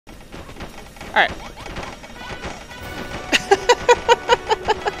Alright.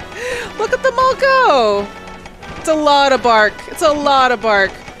 Look at them all go! It's a lot of bark. It's a lot of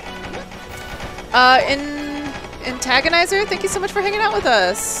bark. Antagonizer, thank you so much for hanging out with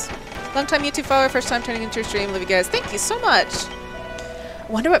us. Long time YouTube follower, first time turning into your stream. Love you guys. Thank you so much. I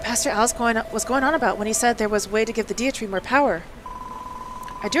wonder what Pastor Al's was going on about when he said there was a way to give the Deity more power.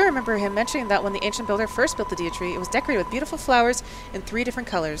 I do remember him mentioning that when the ancient builder first built the Deity, it was decorated with beautiful flowers in 3 different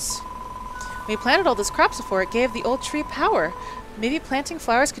colors. When he planted all those crops before, it gave the old tree power. Maybe planting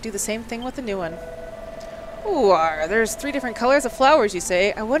flowers could do the same thing with the new one. Ooh, there's 3 different colors of flowers, you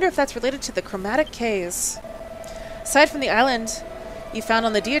say. I wonder if that's related to the chromatic Ks. Aside from the island you found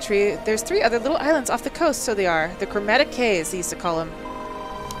on the Deity, there's 3 other little islands off the coast, so they are. The chromatic Ks, they used to call them.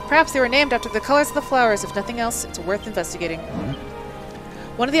 Perhaps they were named after the colors of the flowers. If nothing else, it's worth investigating.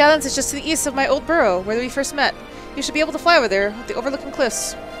 One of the islands is just to the east of my old burrow, where we first met. You should be able to fly over there, with the overlooking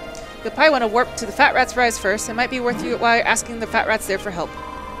cliffs. You'll probably want to warp to the Fat Rat's Rise first. It might be worth you while asking the Fat Rats there for help.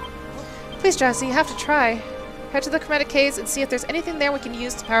 Please, Jazzy, you have to try. Head to the chromatic caves and see if there's anything there we can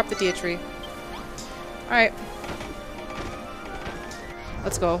use to power up the Deity. Alright.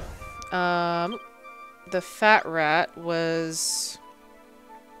 Let's go. The Fat Rat was...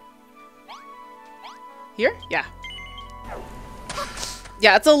 here? Yeah.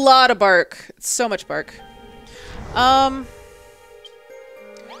 Yeah, it's a lot of bark. It's so much bark.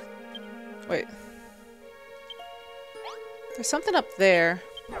 Wait. There's something up there.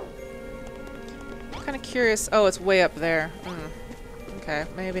 I'm kind of curious. Oh, it's way up there. Okay,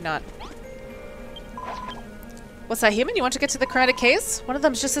 maybe not. What's that, human? You want to get to the chromatic caves? One of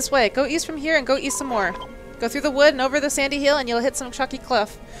them's just this way. Go east from here and go east some more. Go through the wood and over the sandy hill and you'll hit some chalk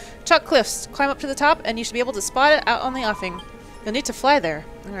cliffs. Climb up to the top and you should be able to spot it out on the offing. You'll need to fly there.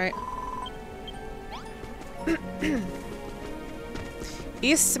 Alright.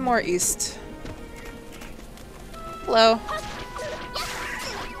 East, some more east. Hello.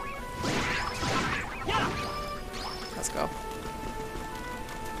 Let's go.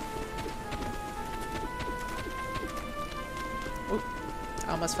 Ooh,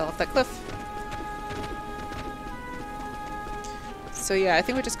 I almost fell off that cliff. So yeah, I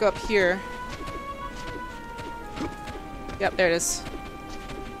think we just go up here. Yep, there it is.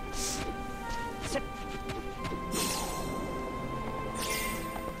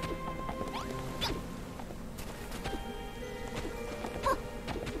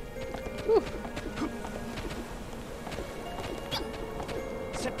 Whew.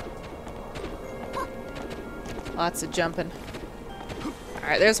 Lots of jumping.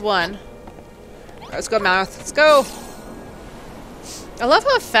 Alright, there's one. Right, let's go, Mouth. Let's go! I love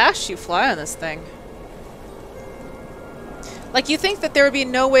how fast you fly on this thing. Like, you think that there would be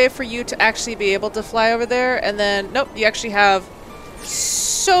no way for you to actually be able to fly over there, and then, nope, you actually have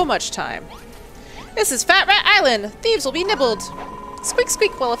so much time. This is Fat Rat Island! Thieves will be nibbled! Squeak,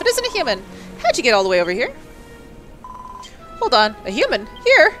 squeak, well, if it isn't a human, how'd you get all the way over here? Hold on, a human?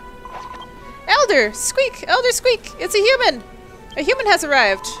 Here? Elder! Squeak! Elder Squeak! It's a human! A human has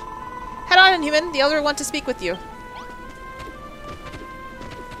arrived! Head on, human, the elder will want to speak with you.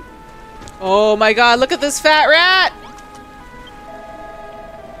 Oh my god, look at this fat rat!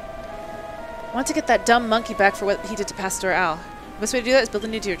 I want to get that dumb monkey back for what he did to Pastor Al. The best way to do that is build a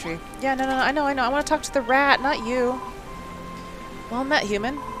new deer tree. Yeah, no, I know. I want to talk to the rat, not you. Well met,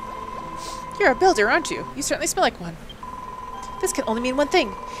 human. You're a builder, aren't you? You certainly smell like one. This can only mean one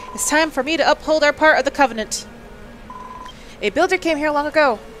thing. It's time for me to uphold our part of the covenant. A builder came here long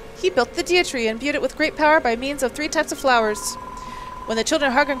ago. He built the deer tree and imbued it with great power by means of 3 types of flowers. When the Children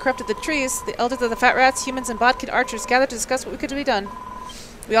of Hargon corrupted the trees, the elders of the Fat Rats, humans, and Bodkin archers gathered to discuss what could be done.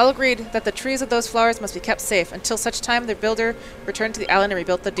 We all agreed that the trees of those flowers must be kept safe until such time their builder returned to the island and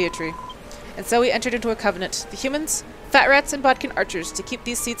rebuilt the deer tree. And so we entered into a covenant, the humans, Fat Rats, and Bodkin archers, to keep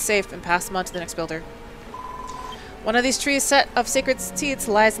these seeds safe and pass them on to the next builder. One of these trees set of sacred seeds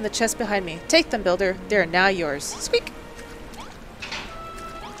lies in the chest behind me. Take them, builder. They are now yours. Squeak!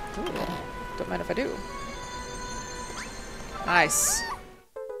 Ooh, don't mind if I do. Nice.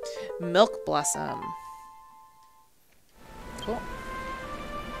 Milk blossom. Cool.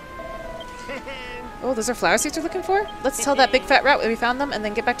 Oh, those are flower seeds we're looking for? Let's tell that big fat rat where we found them and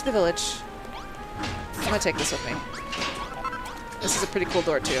then get back to the village. I'm gonna take this with me. This is a pretty cool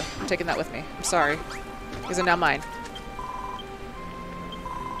door too. I'm taking that with me. I'm sorry. These are now mine.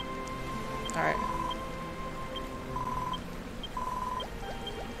 Alright.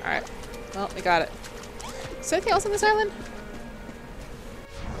 Alright. Well, we got it. Is there anything else on this island?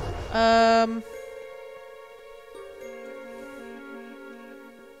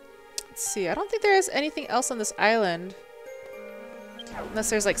 Let's see. I don't think there is anything else on this island. Unless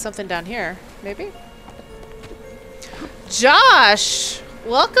there's like something down here. Maybe? Josh!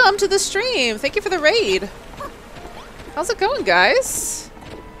 Welcome to the stream. Thank you for the raid. How's it going, guys?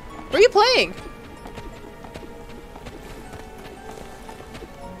 Where are you playing?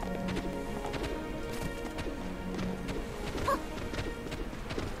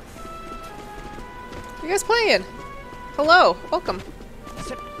 Where are you guys playing? Hello. Welcome.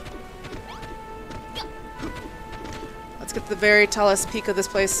 Let's get to the very tallest peak of this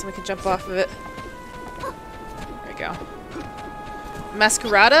place and we can jump off of it. There we go.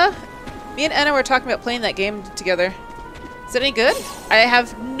 Masquerada? Me and Anna were talking about playing that game together. Is it any good? I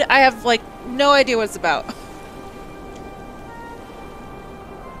have like no idea what it's about.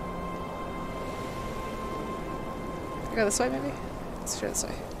 I go this way maybe? Let's try this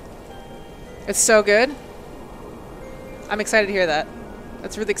way. It's so good. I'm excited to hear that.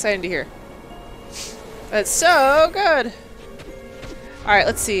 That's really exciting to hear. That's so good. Alright,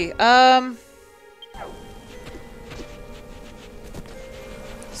 let's see. So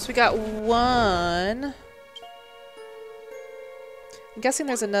we got one. I'm guessing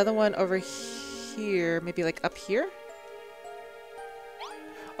there's another one over here. Maybe like up here?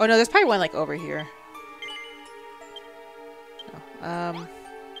 Oh no, there's probably one like over here. No.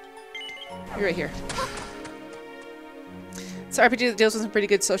 You're right here. It's an RPG that deals with some pretty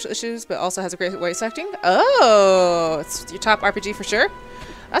good social issues, but also has a great voice acting. Oh, it's your top RPG for sure.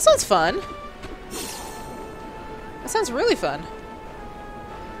 That sounds fun. That sounds really fun.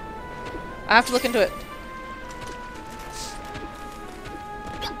 I have to look into it.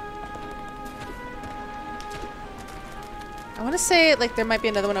 I want to say like there might be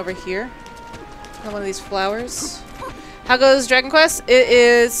another one over here. Another one of these flowers. How goes Dragon Quest? It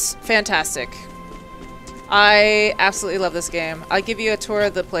is fantastic. I absolutely love this game. I'll give you a tour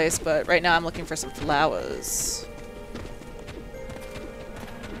of the place, but right now I'm looking for some flowers.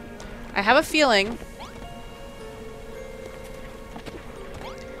 I have a feeling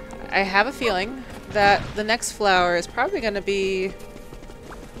that the next flower is probably going to be...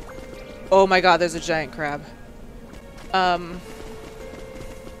 Oh my god, there's a giant crab.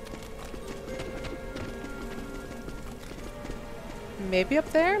 Maybe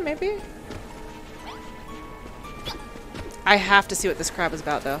up there? Maybe? I have to see what this crab is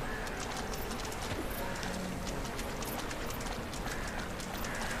about, though.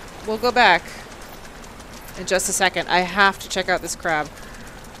 We'll go back in just a second. I have to check out this crab.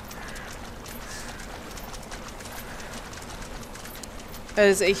 That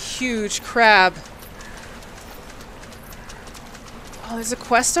is a huge crab. Oh, there's a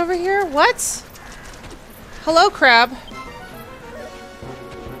quest over here? What? Hello, crab.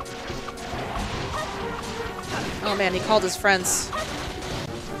 Oh man, he called his friends.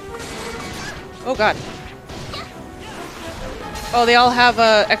 Oh god. Oh, they all have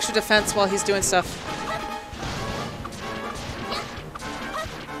extra defense while he's doing stuff.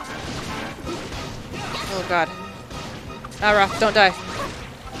 Oh god. Nara, don't die.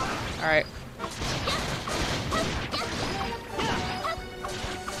 Alright.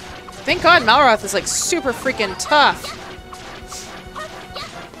 Thank god Malroth is like super freaking tough.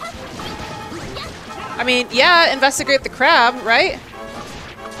 I mean, yeah, investigate the crab, right?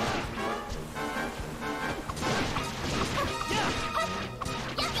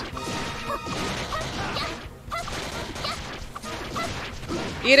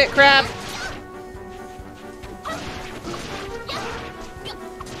 Eat it, crab.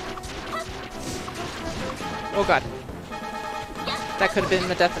 Oh god. That could have been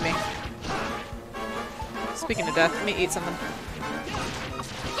the death of me. Speaking of death, let me eat something.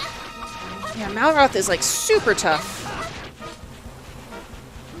 Yeah, Malroth is like super tough.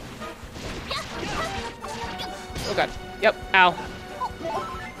 Oh god. Yep. Ow.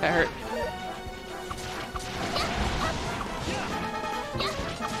 That hurt.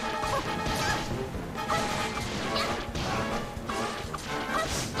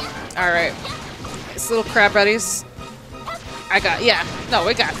 Alright. These little crab buddies. Yeah. No,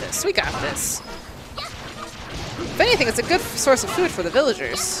 we got this. We got this. If anything, it's a good source of food for the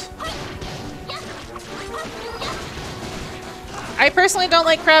villagers. I personally don't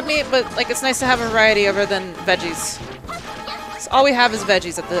like crab meat, but like it's nice to have a variety other than veggies. So all we have is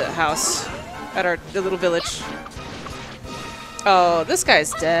veggies at the house, at the little village. Oh, this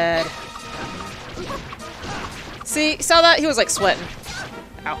guy's dead. See, you saw that? He was like sweating.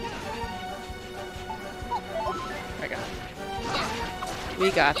 Ow. There we go.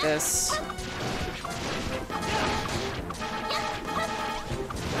 We got this.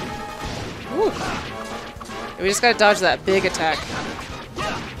 Woo. We just gotta dodge that big attack.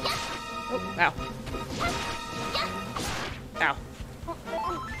 Oh, ow. Ow.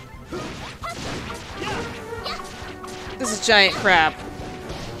 This is giant crab.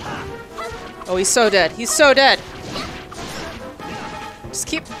 Oh, he's so dead. He's so dead. Just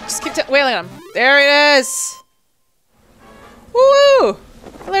keep wailing on him. There it is. Woo!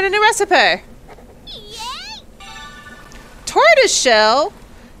 I learned a new recipe. Tortoise shell.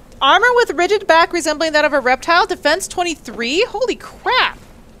 Armor with rigid back resembling that of a reptile. Defense 23. Holy crap.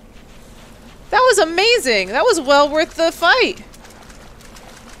 That was amazing. That was well worth the fight.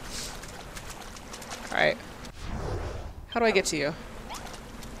 Alright. How do I get to you?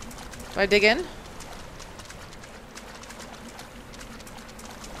 Do I dig in?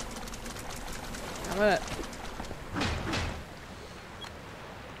 I'm gonna...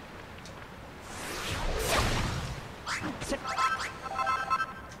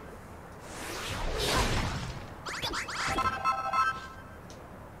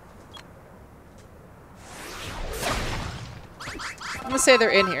 I'm gonna say they're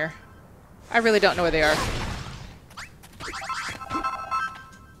in here. I really don't know where they are.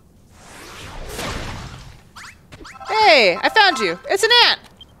 Hey, I found you. It's an ant.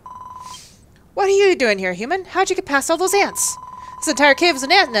 What are you doing here, human? How'd you get past all those ants? This entire cave is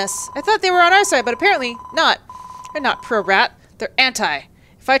an ant nest. I thought they were on our side, but apparently not. They're not pro-rat. They're anti.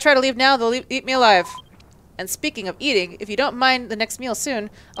 If I try to leave now, they'll eat me alive. And speaking of eating, if you don't mind the next meal soon,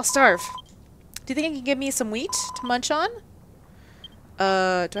 I'll starve. Do you think you can give me some wheat to munch on?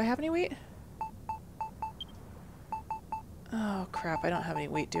 Do I have any wheat? Oh, crap. I don't have any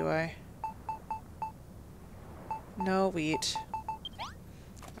wheat, do I? No wheat.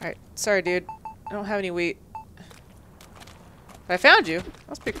 Alright. Sorry, dude. I don't have any wheat. But I found you.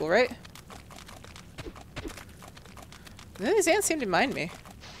 That's pretty cool, right? These ants seem to mind me.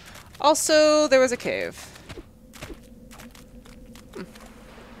 Also, there was a cave.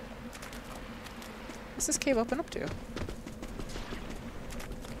 What's this cave open up to? Oh,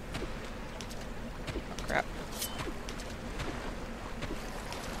 crap.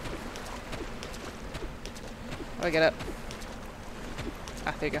 How do I get up?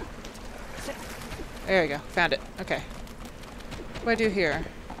 Ah, there you go. There you go. Found it. Okay. What do I do here?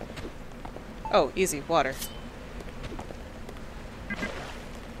 Oh, easy. Water.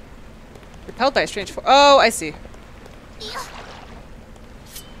 Repelled by a strange force. Oh, I see.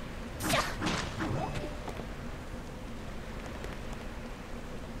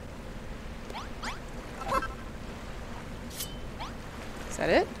 Is that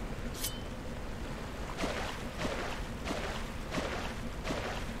it?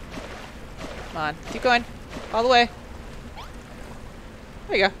 Come on. Keep going. All the way.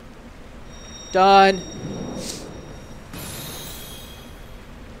 There you go. Done.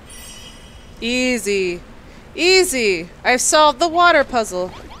 Easy. Easy. I've solved the water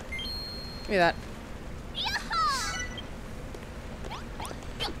puzzle. Give me that.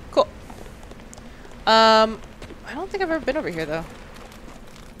 Cool. I don't think I've ever been over here though.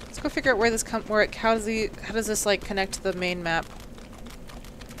 Let's go figure out where this how does this like connect to the main map?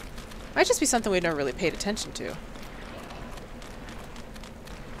 Might just be something we've never really paid attention to.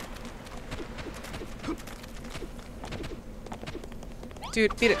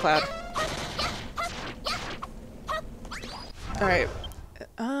 Dude, beat it, Cloud. Alright.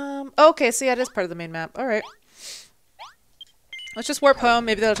 Okay, so yeah, it is part of the main map. Alright. Let's just warp home.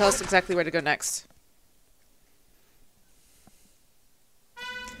 Maybe that'll tell us exactly where to go next.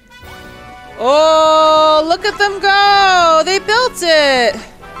 Oh, look at them go! They built it!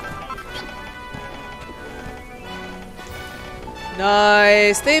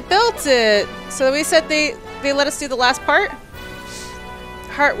 Nice! They built it! So we said they let us do the last part?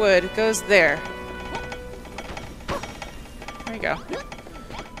 Heartwood goes there. There you go.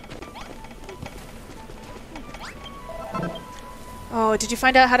 Oh, did you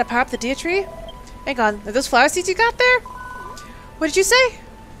find out how to power up the Dia tree? Hang on, are those flower seeds you got there? What did you say?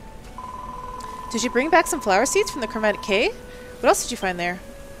 Did you bring back some flower seeds from the chromatic cave? What else did you find there?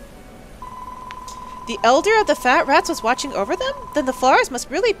 The elder of the fat rats was watching over them? Then the flowers must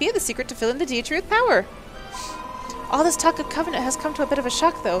really be the secret to filling the Dia tree with power. All this talk of Covenant has come to a bit of a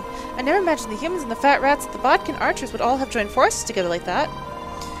shock, though. I never imagined the humans and the fat rats and the Bodkin archers would all have joined forces together like that.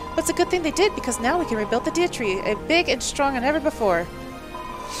 But it's a good thing they did, because now we can rebuild the Dia tree, big and strong than ever before.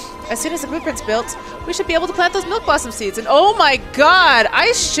 As soon as the blueprint's built, we should be able to plant those milk blossom seeds. And oh my god,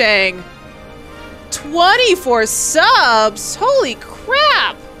 Ice Chang! 24 subs! Holy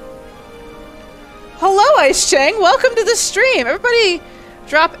crap! Hello, Ice Chang! Welcome to the stream! Everybody,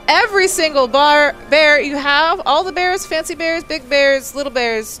 drop every single bear you have. All the bears, fancy bears, big bears, little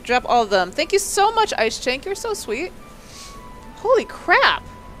bears. Drop all of them. Thank you so much, Ice Chang. You're so sweet. Holy crap!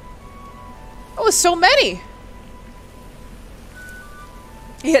 That was so many!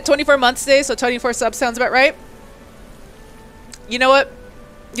 He hit 24 months today, so 24 subs sounds about right. You know what?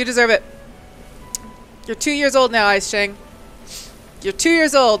 You deserve it. You're 2 years old now, Ice Chang. You're 2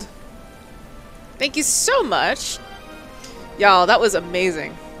 years old. Thank you so much. Y'all, that was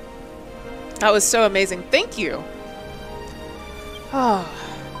amazing. That was so amazing. Thank you. Oh.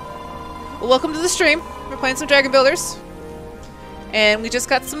 Well, welcome to the stream. We're playing some Dragon Builders. And we just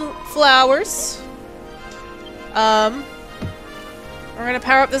got some flowers. We're gonna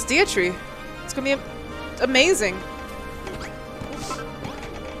power up this Dia tree. It's gonna be amazing.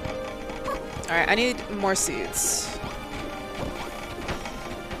 Alright, I need more seeds.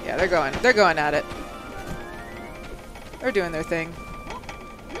 Yeah, they're going at it. They're doing their thing.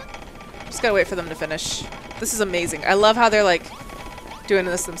 Just gotta wait for them to finish. This is amazing. I love how they're like doing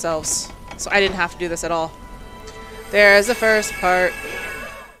this themselves. So I didn't have to do this at all. There's the first part.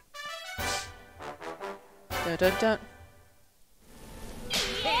 Dun, dun, dun.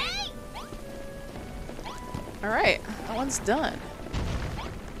 Alright, that one's done.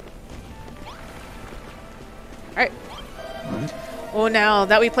 Alright. Oh, now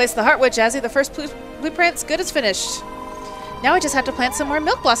that we placed the Heartwood, Jazzy, the first blueprint's good as finished. Now we just have to plant some more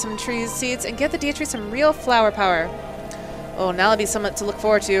milk blossom trees seeds and get the Dia tree some real flower power. Oh, now it'll be something to look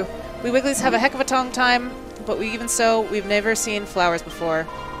forward to. We Wigglies have a heck of a long time, but even so, we've never seen flowers before.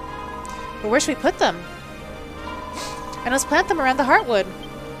 But where should we put them? And let's plant them around the Heartwood.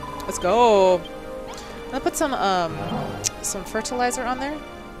 Let's go. I'm gonna put some fertilizer on there.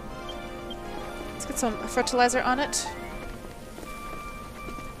 Let's get some fertilizer on it.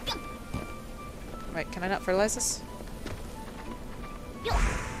 Wait, can I not fertilize this? There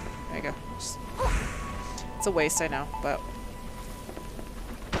you go. It's a waste, I know, but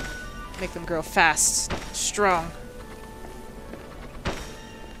make them grow fast, strong.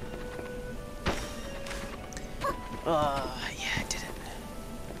 Oh, yeah, I did it.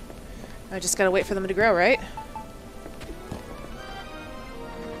 I just gotta wait for them to grow, right?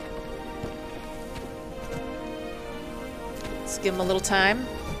 Let's give them a little time.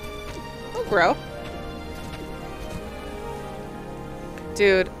 They'll grow.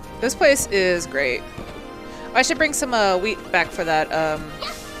 Dude, this place is great. I should bring some wheat back for that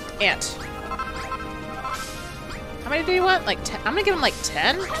ant. How many do you want? Like 10? I'm gonna give him like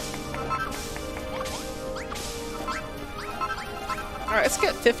 10. Alright, let's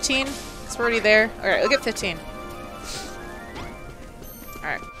get 15. Because we're already there. Alright, we'll get 15.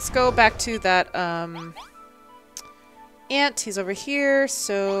 Alright, let's go back to that ant. He's over here.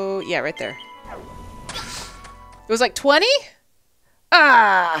 So, yeah, right there. It was like 20?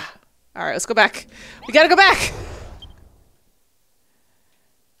 Ah! Alright, let's go back. We gotta go back!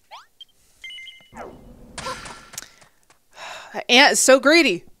 That ant is so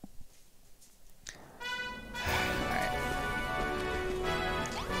greedy. Alright.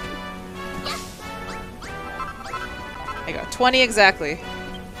 There you go. 20 exactly.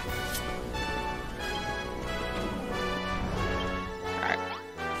 Alright.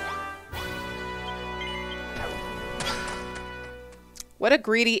 What a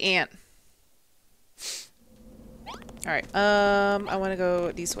greedy ant. Alright, I want to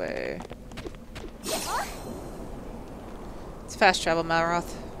go this way. It's fast travel,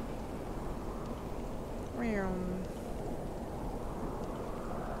 Malroth.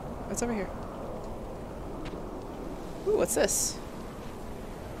 What's over here? Ooh, what's this?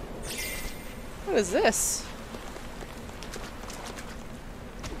 What is this?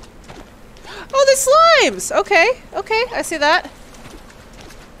 Oh, the slimes! Okay, okay, I see that.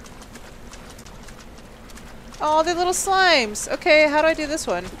 Oh, they're little slimes. Okay, how do I do this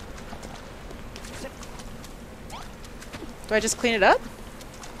one? Do I just clean it up?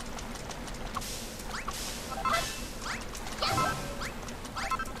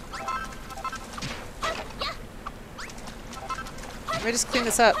 Let me just clean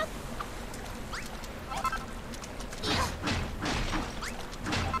this up.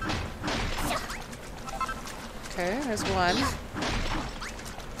 Okay, there's one.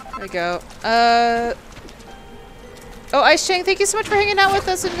 There we go. Oh, Ice Chang, thank you so much for hanging out with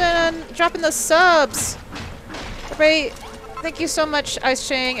us and dropping those subs. Everybody, thank you so much, Ice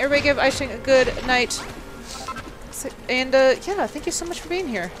Chang. Everybody give Ice Chang a good night. And, yeah, thank you so much for being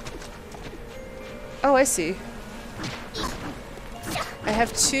here. Oh, I see. I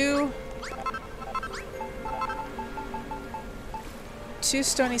have two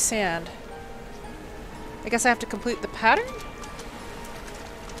stony sand. I guess I have to complete the pattern?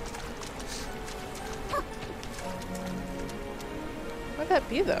 What'd that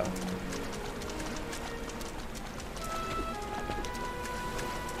be, though?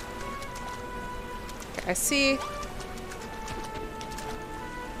 Okay, I see.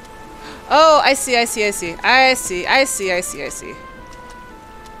 Oh, I see, I see, I see. I see, I see, I see, I see.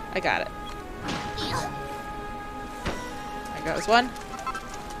 I got it. There goes one.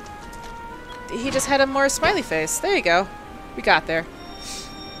 He just had a more smiley face. There you go. We got there.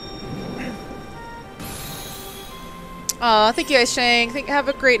 Aw, thank you guys, Shang. Have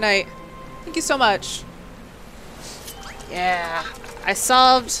a great night. Thank you so much. Yeah. I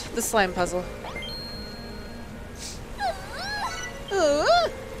solved the slime puzzle.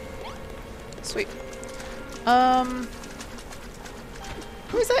 Sweet.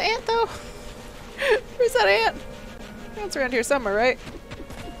 Where's that ant, though? Where's that ant? Ant's around here somewhere, right?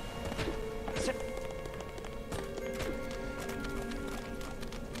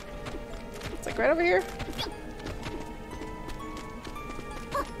 It's like right over here?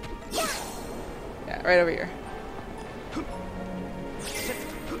 Yeah, right over here.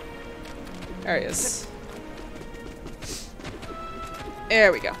 There he is.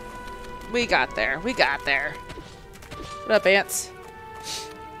 There we go. We got there. We got there. What up, ants?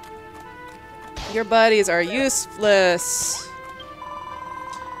 Your buddies are useless.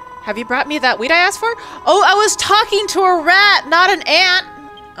 Have you brought me that wheat I asked for? Oh, I was talking to a rat, not an ant.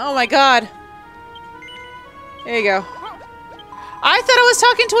 Oh my god. There you go. I thought I was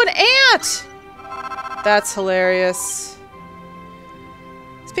talking to an ant. That's hilarious.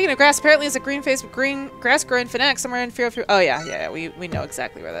 Speaking of grass, apparently it's a green-faced green grass-growing fennec somewhere in Fear. Oh yeah, we know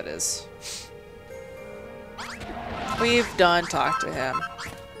exactly where that is. We've done talked to him.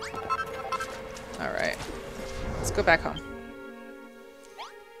 All right, let's go back home.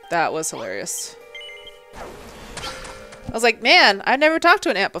 That was hilarious. I was like, man, I've never talked to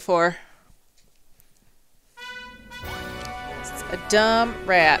an ant before. It's a dumb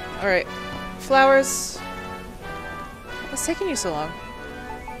rat. All right, flowers. What's taking you so long?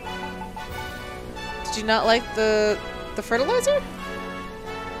 Did you not like the fertilizer?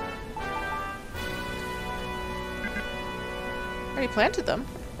 I already planted them.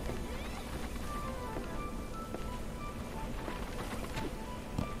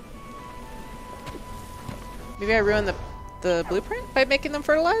 Maybe I ruined the blueprint by making them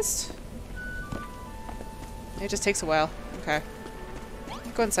fertilized? It just takes a while. Okay.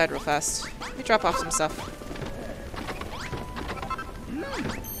 Go inside real fast. Let me drop off some stuff.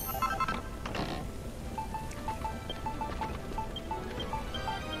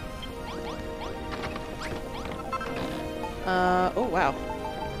 Oh, wow.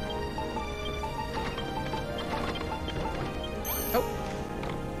 Oh.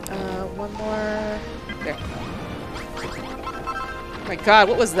 One more. There. Oh my god,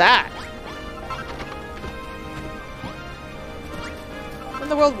 what was that? What in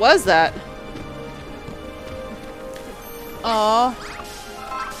the world was that? Aww.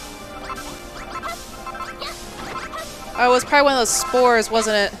 Oh, it was probably one of those spores,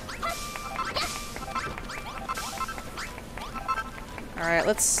 wasn't it? Alright,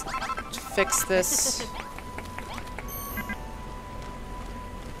 let's fix this.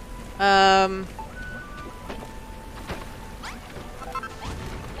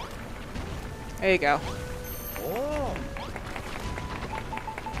 There you go.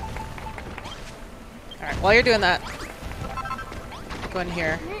 Alright, while you're doing that, go in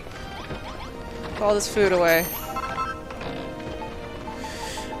here. Put all this food away.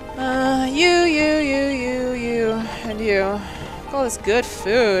 You, and you. All this good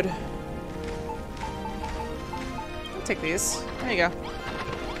food. I'll take these. There you go.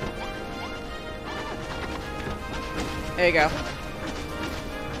 There you go.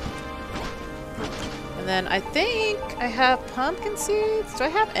 And then I think I have pumpkin seeds. Do I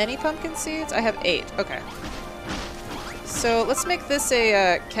have any pumpkin seeds? I have 8. Okay. So let's make this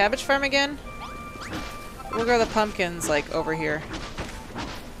a cabbage farm again. We'll grow the pumpkins like over here.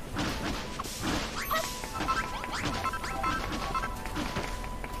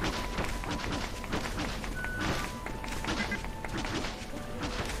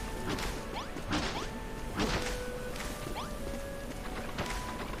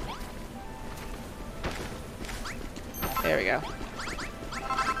 There we go.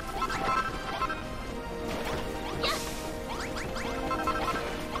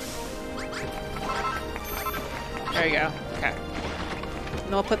 There we go. Okay.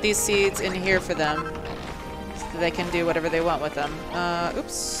 And we'll put these seeds in here for them so that they can do whatever they want with them.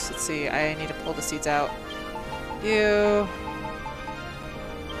 Oops. Let's see. I need to pull the seeds out. You.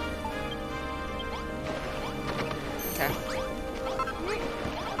 Okay.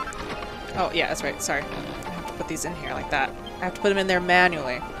 Oh, yeah, that's right. Sorry. Put these in here like that. I have to put them in there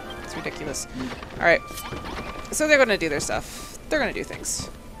manually. It's ridiculous. Alright. So they're going to do their stuff. They're going to do things.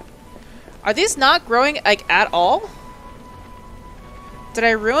 Are these not growing, like, at all? Did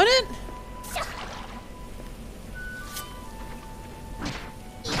I ruin it?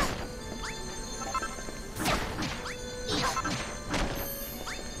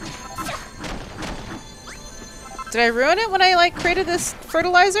 Did I ruin it when I, like, created this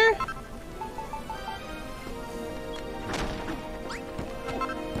fertilizer?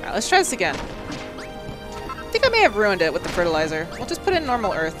 Alright, let's try this again. I think I may have ruined it with the fertilizer. We'll just put in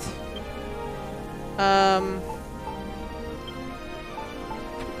normal earth.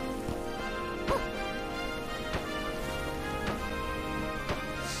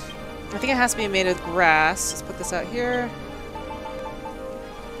 I think it has to be made of grass. Let's put this out here.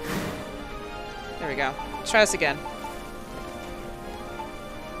 There we go. Let's try this again.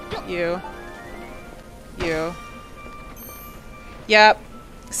 You. Yep.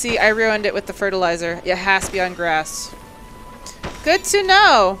 See, I ruined it with the fertilizer. It has to be on grass. Good to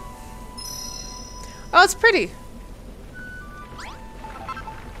know. Oh, it's pretty.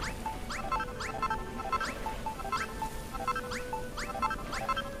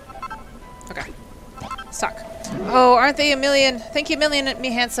 Okay. Suck. Oh, aren't they a million? Thank you a million,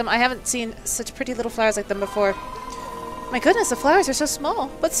 me handsome. I haven't seen such pretty little flowers like them before. My goodness, the flowers are so small,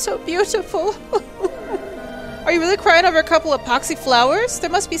 but so beautiful. Are you really crying over a couple of epoxy flowers? There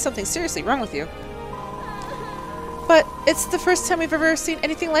must be something seriously wrong with you. But it's the first time we've ever seen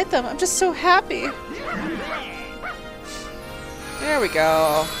anything like them. I'm just so happy. There we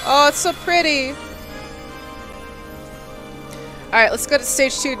go. Oh, it's so pretty. Alright, let's go to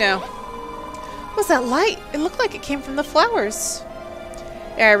stage 2 now. What was that light? It looked like it came from the flowers.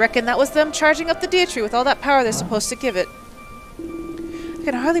 Yeah, I reckon that was them charging up the deity with all that power they're supposed to give it. I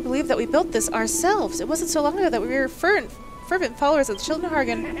can hardly believe that we built this ourselves. It wasn't so long ago that we were fervent followers of the Children of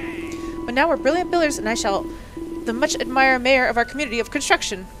Hargon. But now we're brilliant builders, and I shall the much admired mayor of our community of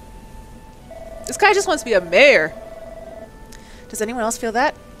construction. This guy just wants to be a mayor. Does anyone else feel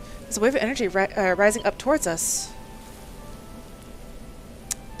that? There's a wave of energy rising up towards us.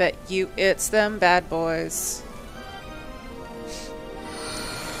 Bet you it's them bad boys.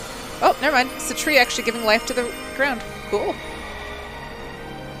 Oh, never mind. It's the tree actually giving life to the ground. Cool.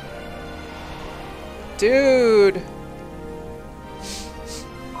 Dude.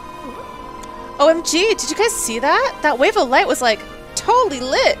 OMG, did you guys see that? That wave of light was like totally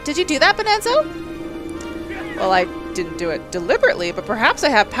lit. Did you do that, Bonanza? Well, I didn't do it deliberately, but perhaps I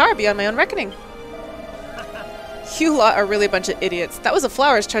have power beyond my own reckoning. You lot are really a bunch of idiots. That was the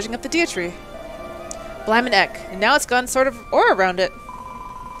flowers charging up the deity. Blymin' Eck. And now it's gone sort of aura around it.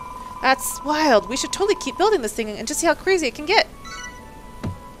 That's wild. We should totally keep building this thing and just see how crazy it can get.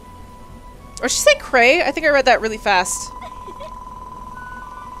 Or did she say cray? I think I read that really fast.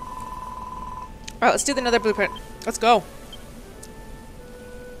 Alright, let's do another blueprint. Let's go.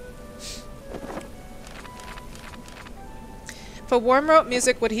 If a worm wrote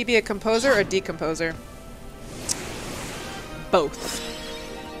music, would he be a composer or a decomposer? Both.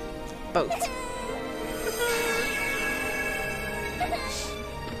 Both.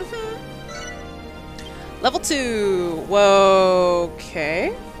 Level 2. Whoa.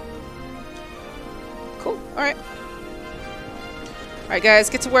 Okay. Cool. Alright. Alright, guys.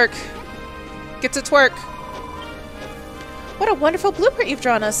 Get to work. Get to twerk. What a wonderful blueprint you've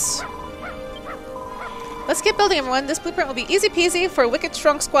drawn us. Let's get building, everyone. This blueprint will be easy peasy for a wicked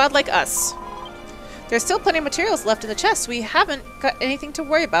strong squad like us. There's still plenty of materials left in the chest. We haven't got anything to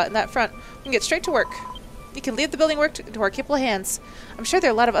worry about in that front. We can get straight to work. You can leave the building work to our capable hands. I'm sure there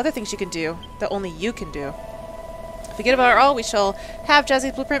are a lot of other things you can do that only you can do. If we get about our all, we shall have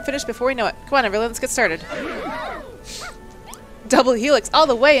Jazzy's blueprint finished before we know it. Come on, everyone, let's get started. Double helix all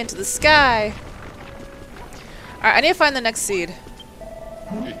the way into the sky. Alright, I need to find the next seed.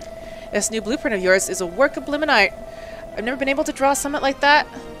 This new blueprint of yours is a work of blimmin' art. I've never been able to draw something like that,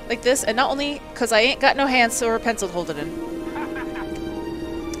 like this, and not only because I ain't got no hands or a pencil to hold it in.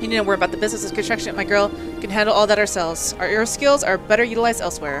 You need to worry about the business of construction, my girl. We can handle all that ourselves. Our skills are better utilized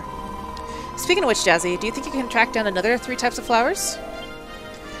elsewhere. Speaking of which, Jazzy, do you think you can track down another 3 types of flowers?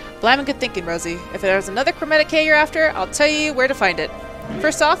 Blimmin' good thinking, Rosie. If there's another chromatic K you're after, I'll tell you where to find it.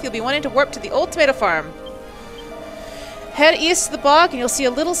 First off, you'll be wanting to warp to the old tomato farm. Head east to the bog and you'll see a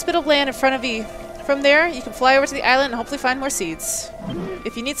little spit of land in front of you. From there, you can fly over to the island and hopefully find more seeds.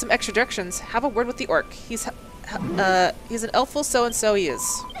 If you need some extra directions, have a word with the orc. He's an elfful so-and-so he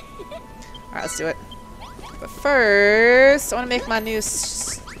is. Alright, let's do it. But first, I want to make my new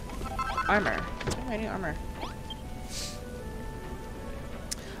armor. What's my new armor?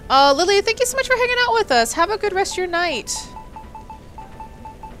 Lily, thank you so much for hanging out with us. Have a good rest of your night.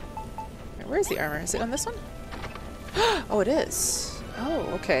 Where's the armor? Is it on this one? Oh, it is. Oh,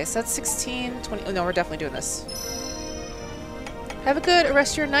 okay. So that's 16, 20. Oh, no, we're definitely doing this. Have a good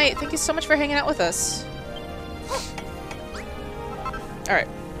rest of your night. Thank you so much for hanging out with us. Alright.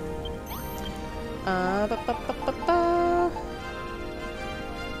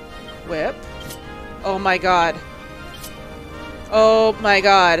 Whip. Oh my god. Oh my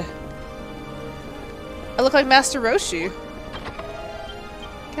god. I look like Master Roshi.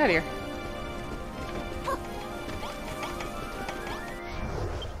 Get out of here.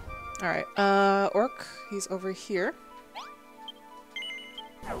 Alright, Orc, he's over here.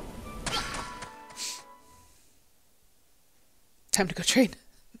 Time to go train.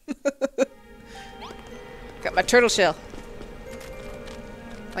 Got my turtle shell.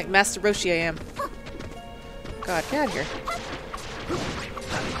 Like Master Roshi I am. God, get out of here.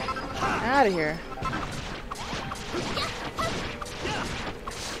 Out of here.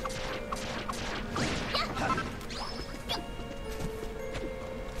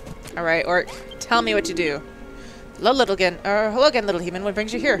 Alright, Orc, tell me what you do. Hello again, little human. What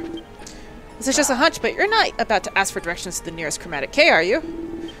brings you here? This is just a hunch, but you're not about to ask for directions to the nearest chromatic K, are you?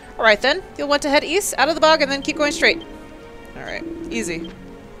 Alright then, you'll want to head east, out of the bog, and then keep going straight. Alright, easy.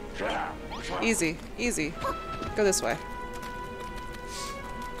 Easy, easy. Go this way.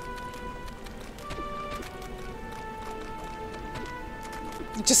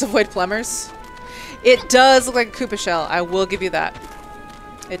 Just avoid plumbers. It does look like a Koopa shell, I will give you that.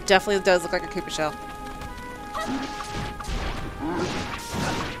 It definitely does look like a Koopa shell.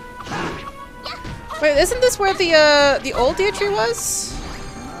 Wait, isn't this where the old deer tree was?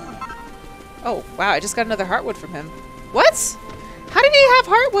 Oh, wow, I just got another heartwood from him. What? How did he have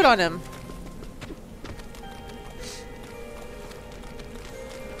heartwood on him?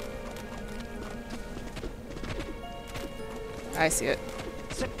 I see it.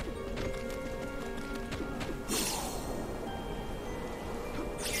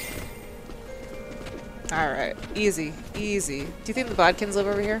 Alright, easy, easy. Do you think the Bodkins live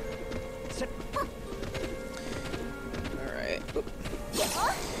over here? Alright.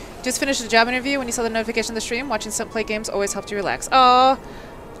 Just finished a job interview. When you saw the notification of the stream, watching Stumpt play games always helped you relax. Oh,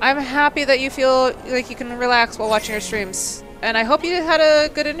 I'm happy that you feel like you can relax while watching your streams. And I hope you had a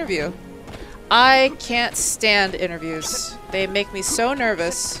good interview. I can't stand interviews. They make me so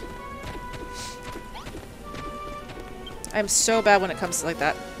nervous. I'm so bad when it comes to like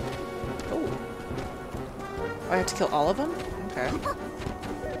that. Oh. I have to kill all of them? Okay.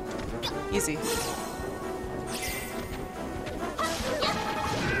 Easy.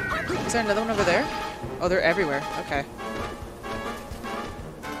 Is there another one over there? Oh, they're everywhere. Okay.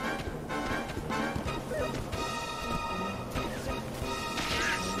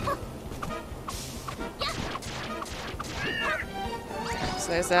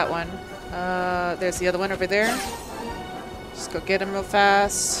 So there's that one. There's the other one over there. Just go get him real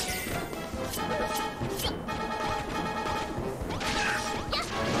fast.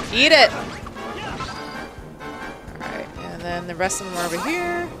 Eat it! Alright, and then the rest of them are over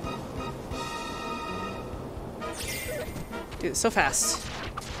here. Dude, so fast.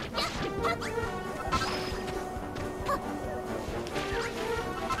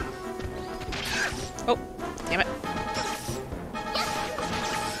 Oh, damn it.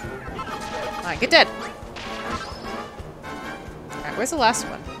 Alright, get dead. Alright, where's the last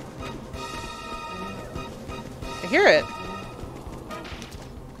one? I hear it.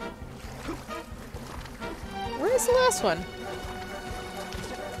 Where's the last one?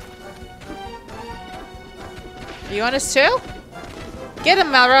 Are you on his tail? Get him,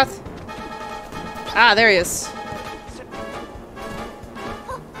 Malroth! Ah, there he is.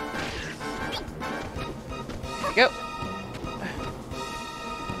 There you go.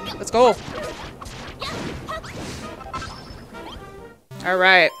 Let's go.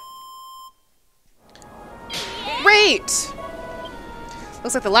 Alright. Great!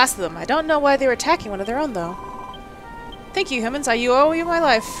 Looks like the last of them. I don't know why they were attacking one of their own, though. Thank you, humans. I owe you my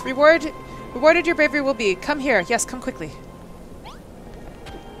life. Rewarded your bravery will be. Come here. Yes, come quickly.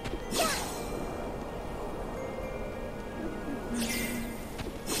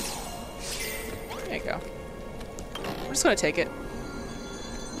 There you go. I'm just gonna take it.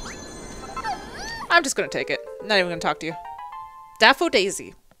 I'm just gonna take it. I'm not even gonna talk to you. Daffo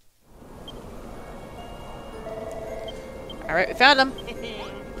Daisy. Alright, we found him.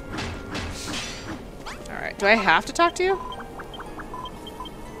 Alright, do I have to talk to you?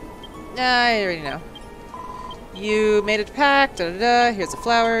 Nah, I already know. You made a pact, da da da, here's the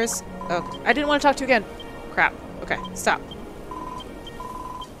flowers. Oh, I didn't want to talk to you again. Crap. Okay, stop.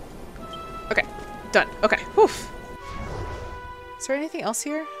 Okay, done. Okay, whew. Is there anything else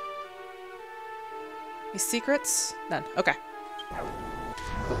here? Any secrets? None. Okay.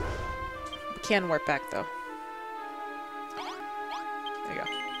 We can warp back, though. There you go.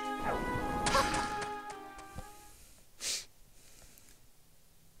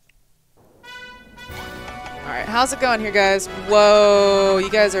 Alright, how's it going here, guys? Whoa, you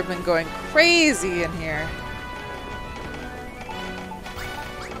guys have been going crazy in here.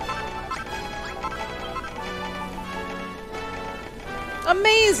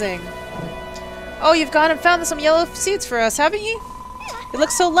 Amazing! Oh, you've gone and found some yellow seeds for us, haven't you? They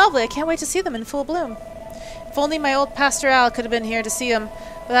look so lovely. I can't wait to see them in full bloom. If only my old Pastor Al could have been here to see them,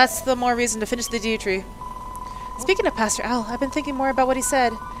 but that's the more reason to finish the Deity. Speaking of Pastor Al, I've been thinking more about what he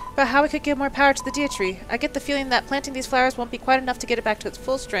said, about how we could give more power to the Deity. I get the feeling that planting these flowers won't be quite enough to get it back to its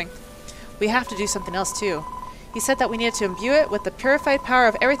full strength. We have to do something else too. He said that we needed to imbue it with the purified power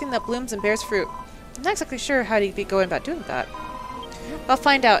of everything that blooms and bears fruit. I'm not exactly sure how to be going about doing that. I'll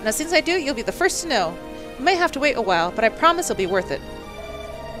find out, and as soon as I do, you'll be the first to know. You may have to wait a while, but I promise it'll be worth it.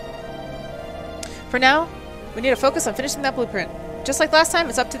 For now, we need to focus on finishing that blueprint. Just like last time,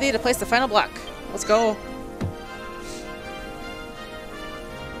 it's up to thee to place the final block. Let's go.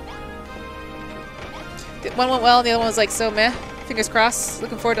 One went well, the other one was like, so meh. Fingers crossed.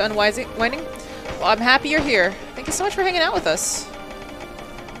 Looking forward to unwinding. Well, I'm happy you're here. Thank you so much for hanging out with us.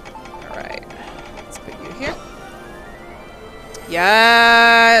 Alright. Let's put you here.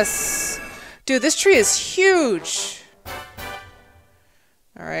 Yes! Dude, this tree is huge.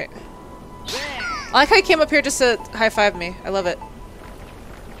 Alright. I like how he came up here just to high-five me. I love it.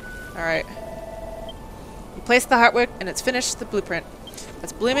 Alright. You place the heartwood, and it's finished the blueprint.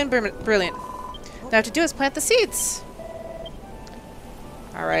 That's blooming brilliant. Now what I have to do is plant the seeds.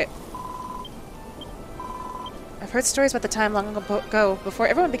 Alright. I've heard stories about the time long ago, before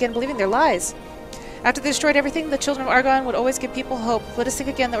everyone began believing their lies. After they destroyed everything, the Children of Hargon would always give people hope. Let us think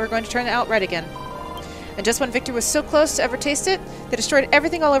again that we're going to turn it out right again. And just when victory was so close to ever taste it, they destroyed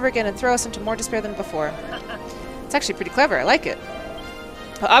everything all over again and throw us into more despair than before. It's actually pretty clever. I like it.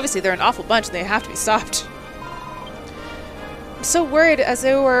 But obviously they're an awful bunch and they have to be stopped. I'm so worried as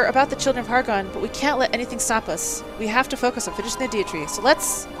they were about the Children of Hargon, but we can't let anything stop us. We have to focus on finishing the Deity. So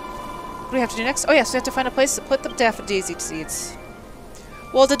let's... What do we have to do next? Oh yes, we have to find a place to put the daffodil seeds.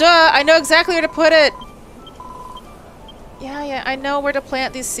 Well, duh! I know exactly where to put it! Yeah, I know where to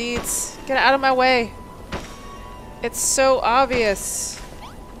plant these seeds. Get out of my way. It's so obvious.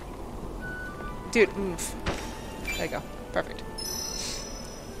 Dude, oomph. There you go. Perfect.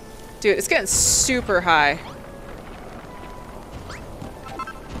 Dude, it's getting super high.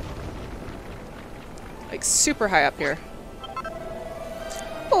 Like, super high up here.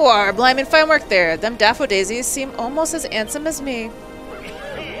 Oh, our blimey fine work there. Them daffodils seem almost as handsome as me.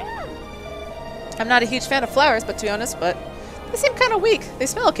 I'm not a huge fan of flowers, but to be honest, but they seem kind of weak. They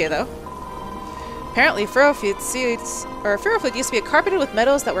smell okay, though. Apparently, furrowfood used to be carpeted with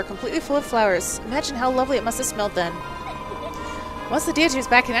meadows that were completely full of flowers. Imagine how lovely it must have smelled then. Once the Deity is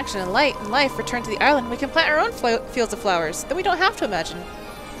back in action and life return to the island, we can plant our own fields of flowers. Then we don't have to imagine.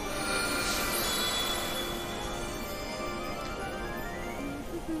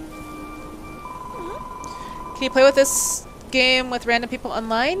 Can you play with this game with random people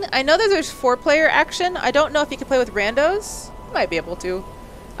online? I know that there's 4-player action. I don't know if you can play with randos. You might be able to.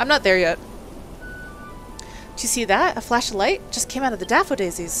 I'm not there yet. Did you see that? A flash of light just came out of the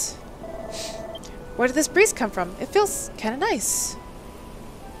daffodils. Where did this breeze come from? It feels kind of nice.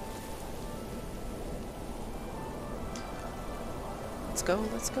 Let's go,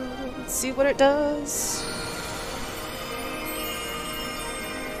 let's go. Let's see what it does.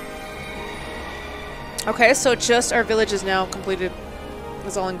 Okay, so just our village is now completed.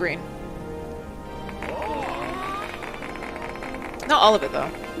 It's all in green. Not all of it, though.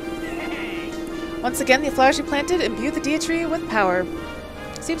 Once again, the flowers you planted imbue the Deity with power.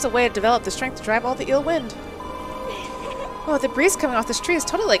 Seems a way to develop the strength to drive all the ill wind. Oh, the breeze coming off this tree is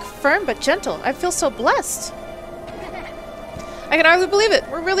totally like firm but gentle. I feel so blessed. I can hardly believe it.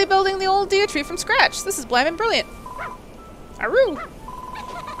 We're really building the old Deity from scratch. This is blimmin' brilliant. Aroo!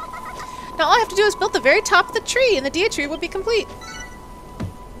 Now all I have to do is build the very top of the tree and the Deity will be complete.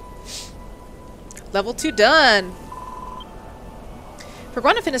 Level 2 done. If we're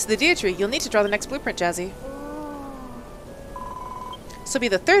going to finish the Deity, you'll need to draw the next blueprint, Jazzy. This will be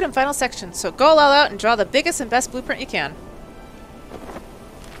the third and final section, so go all out and draw the biggest and best blueprint you can.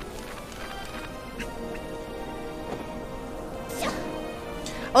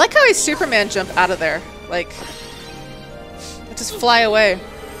 I like how he Superman jumped out of there. Like, just fly away.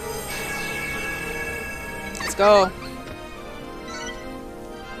 Let's go.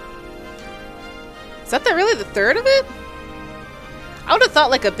 Is that really the third of it? I would have thought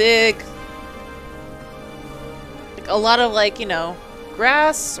like a big, like a lot of like, you know,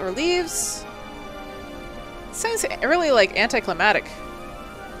 grass or leaves. Sounds really like anticlimactic.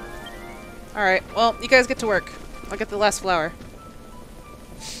 Alright, well, you guys get to work. I'll get the last flower.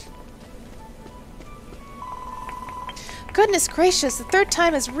 Goodness gracious, the third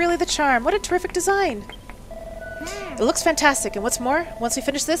time is really the charm. What a terrific design. It looks fantastic, and what's more, once we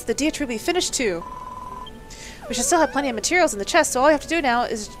finish this, the Deity will be finished too. We should still have plenty of materials in the chest, so all we have to do now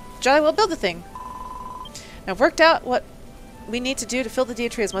is jolly well build the thing. Now, I've worked out what we need to do to fill the Dia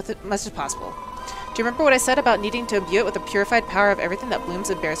tree as much as possible. Do you remember what I said about needing to imbue it with the purified power of everything that blooms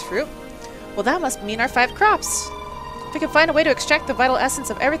and bears fruit? Well, that must mean our 5 crops. If we can find a way to extract the vital essence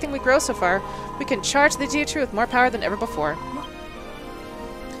of everything we grow so far, we can charge the Dia tree with more power than ever before.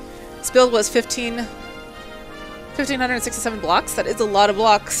 This build was 1,567 blocks. That is a lot of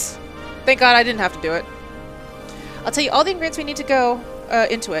blocks. Thank God I didn't have to do it. I'll tell you all the ingredients we need to go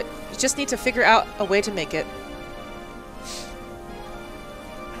into it. You just need to figure out a way to make it.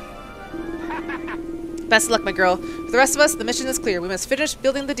 Best of luck, my girl. For the rest of us, the mission is clear. We must finish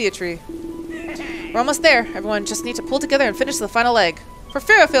building the Dia tree. We're almost there. Everyone just need to pull together and finish the final leg. For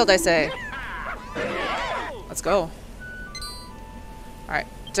Fairfield, I say. Let's go. Alright.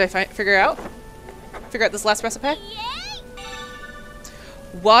 Did I figure out this last recipe?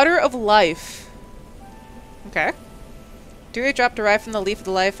 Water of life. Okay. Dewy drop derived from the leaf of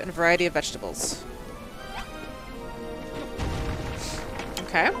the life and a variety of vegetables.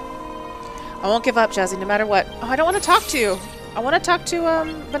 Okay. I won't give up, Jazzy, no matter what. Oh, I don't want to talk to you. I want to talk to,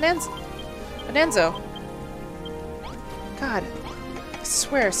 Bonanzo. God. I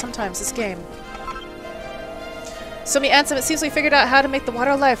swear, sometimes this game. So me Ansem, it seems we figured out how to make the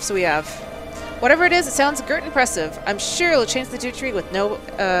water of life, so we have. Whatever it is, it sounds girt impressive. I'm sure it'll change the Dia tree with no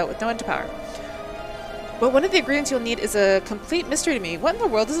end to power. But one of the ingredients you'll need is a complete mystery to me. What in the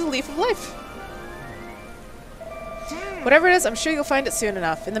world is a leaf of life? Whatever it is, I'm sure you'll find it soon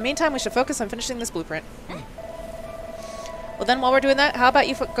enough. In the meantime, we should focus on finishing this blueprint. Well then, while we're doing that, how about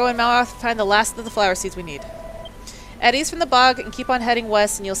you go in Malroth and find the last of the flower seeds we need. At east from the bog and keep on heading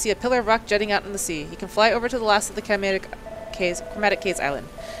west and you'll see a pillar of rock jutting out in the sea. You can fly over to the last of the Chromatic Caves Island.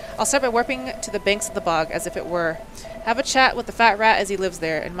 I'll start by warping to the banks of the bog as if it were. Have a chat with the fat rat as he lives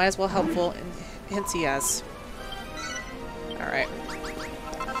there and might as well helpful in hints he has. Alright.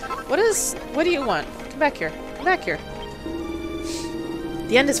 What do you want? Come back here. Come back here.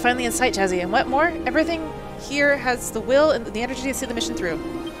 The end is finally in sight, Jazzy, and what more? Everything here has the will and the energy to see the mission through.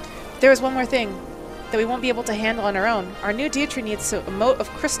 There is one more thing that we won't be able to handle on our own. Our new Dia tree needs a moat of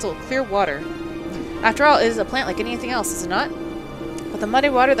crystal, clear water. After all, it is a plant like anything else, is it not? But the muddy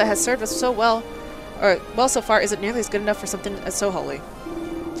water that has served us so well so far isn't nearly as good enough for something as so holy.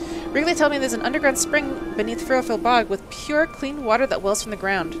 Wrigley told me there's an underground spring beneath Furrowfield Bog with pure, clean water that wells from the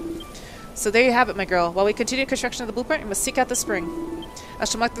ground. So there you have it, my girl. While we continue construction of the blueprint, we must seek out the spring. I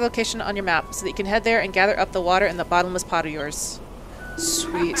shall mark the location on your map so that you can head there and gather up the water in the bottomless pot of yours.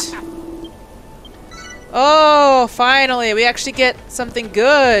 Sweet. Oh, finally! We actually get something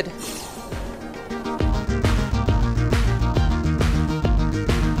good!